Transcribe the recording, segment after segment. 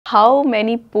how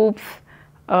many poops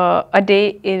a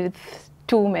day is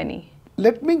too many?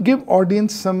 Let me give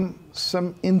audience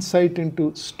some insight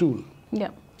into stool. Yeah.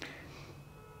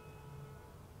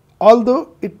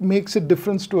 Although it makes a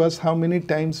difference to us how many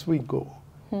times we go,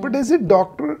 but as a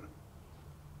doctor,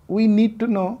 we need to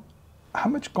know how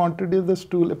much quantity of the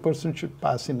stool a person should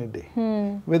pass in a day.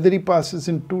 Whether he passes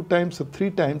in 2 times or 3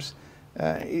 times,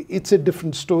 it's a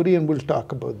different story, and we'll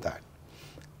talk about that.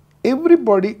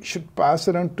 Everybody should pass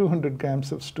around 200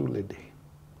 grams of stool a day.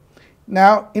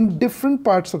 Now, in different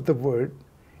parts of the world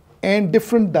and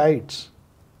different diets,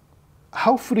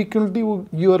 how frequently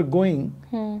you are going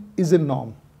is a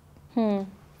norm.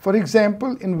 For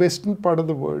example, in Western part of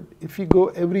the world, if you go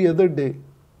every other day,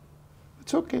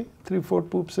 it's okay, 3-4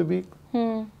 poops a week.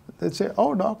 They say,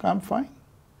 oh doc, I'm fine.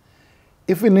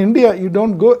 If in India you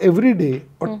don't go every day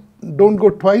or don't go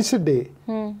twice a day,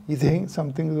 you think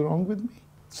something is wrong with me.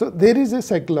 So there is a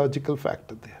psychological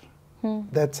factor there.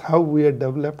 That's how we are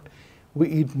developed. We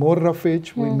eat more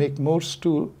roughage, we make more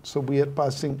stool, so we are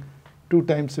passing 2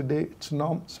 times a day. It's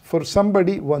norm. For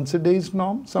somebody, once a day is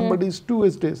norm, somebody is 2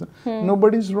 days.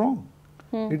 Nobody is wrong.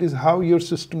 It is how your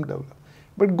system develops.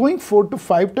 But going 4 to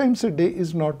 5 times a day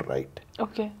is not right.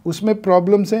 Okay. Usme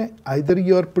problems hai, either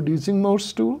you are producing more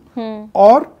stool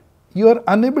or you are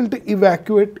unable to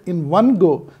evacuate in one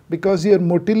go because your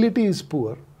motility is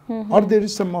poor or there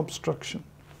is some obstruction.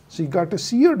 So you got to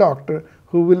see your doctor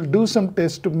who will do some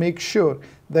tests to make sure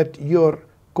that your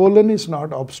colon is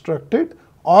not obstructed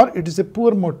or it is a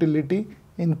poor motility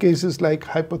in cases like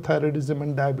hypothyroidism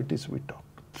and diabetes we talk.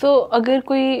 So अगर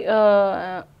कोई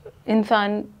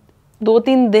इंसान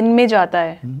 2-3 दिन में जाता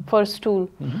है for stool,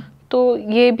 तो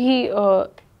ये भी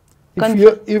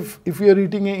if you are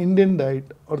eating an Indian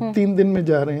diet और 3 दिन में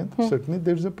जा रहे हैं, तो certainly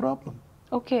there is a problem.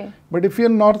 Okay. But if you are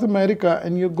in North America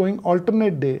and you are going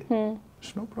alternate day,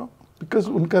 it's no problem because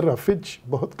उनका roughage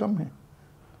बहुत कम है.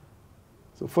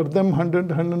 So for them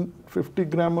 100-150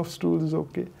 gram of stool is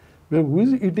okay. Where we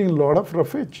is eating a lot of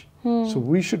roughage, so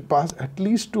we should pass at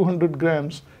least 200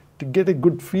 grams to get a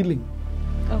good feeling.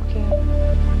 Okay.